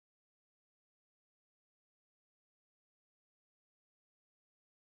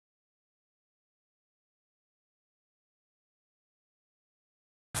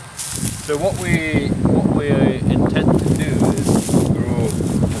So what we intend to do is grow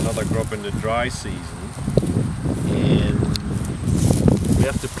another crop in the dry season, and we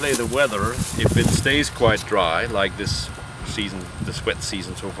have to play the weather. If it stays quite dry, like this season, this wet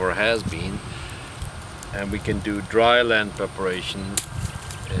season so far has been, and we can do dry land preparation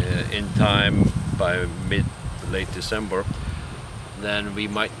in time by mid to late December, then we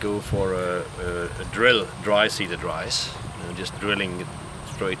might go for a drill, dry seeded rice, just drilling it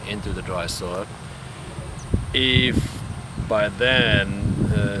straight into the dry soil. If by then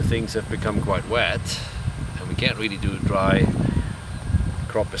things have become quite wet and we can't really do dry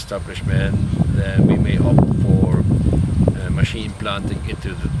crop establishment, then we may opt for machine planting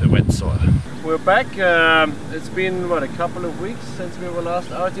into the wet soil. We're back. It's been what, a couple of weeks since we were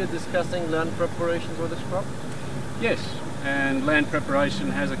last out here discussing land preparation for this crop? Yes, and land preparation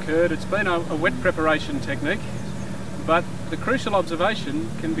has occurred. It's been a wet preparation technique, but the crucial observation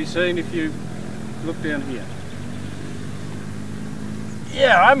can be seen if you look down here.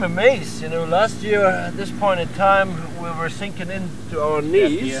 Yeah, I'm amazed. You know, last year at this point in time we were sinking into our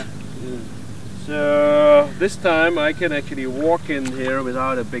knees. Yeah. So this time I can actually walk in here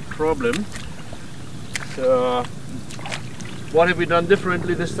without a big problem. So what have we done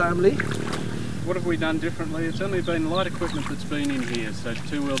differently this time, Lee? What have we done differently? It's only been light equipment that's been in here, so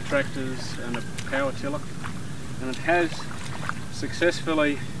two-wheel tractors and a power tiller, and it has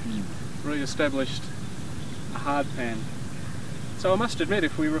successfully re-established a hard pan. So I must admit,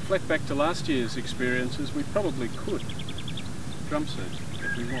 if we reflect back to last year's experiences, we probably could drum seed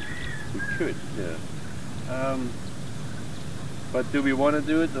if we wanted. We could, yeah. But do we want to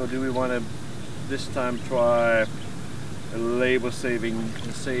do it, or do we want to this time try a labor-saving,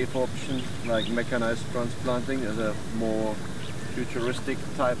 safe option like mechanized transplanting as a more futuristic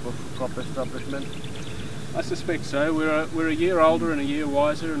type of crop establishment? I suspect so. We're a year older and a year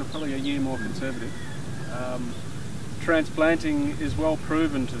wiser and probably a year more conservative. Transplanting is well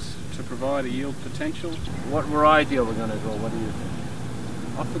proven to provide a yield potential. What variety are we going to go? What do you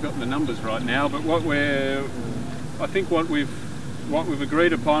think? I've forgotten the numbers right now, but I think what we've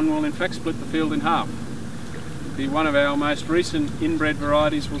agreed upon will in fact split the field in half. One of our most recent inbred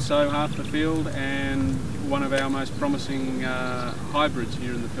varieties will sow half the field, and one of our most promising hybrids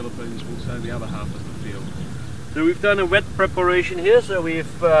here in the Philippines will sow the other half of the field. So we've done a wet preparation here, so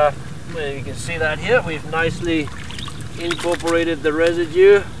we've, well, you can see that here, we've nicely incorporated the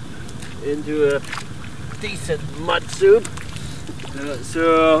residue into a decent mud soup.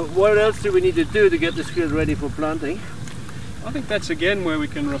 So what else do we need to do to get this field ready for planting? I think that's again where we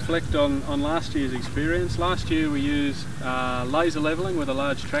can reflect on last year's experience. Last year we used laser levelling with a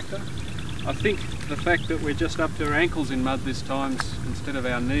large tractor. I think the fact that we're just up to our ankles in mud this time instead of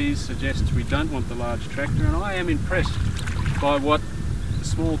our knees suggests we don't want the large tractor, and I am impressed by what a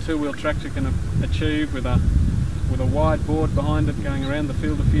small two-wheel tractor can achieve with a wide board behind it going around the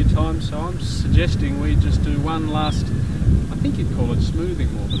field a few times. So I'm suggesting we just do one last, I think you'd call it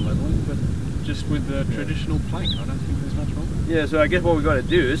smoothing more than levelling, but just with the traditional plank. I don't think there's much wrong with it. Yeah, so I guess what we've got to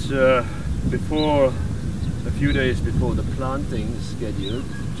do is, before, a few days before the planting schedule,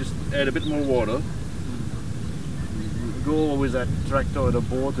 just add a bit more water, go with that tractor or the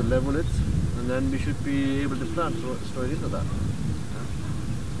board to level it, and then we should be able to plant straight into that.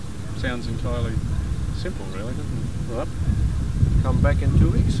 Sounds entirely simple, really, doesn't it? Well, come back in 2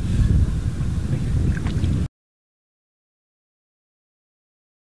 weeks. Thank you.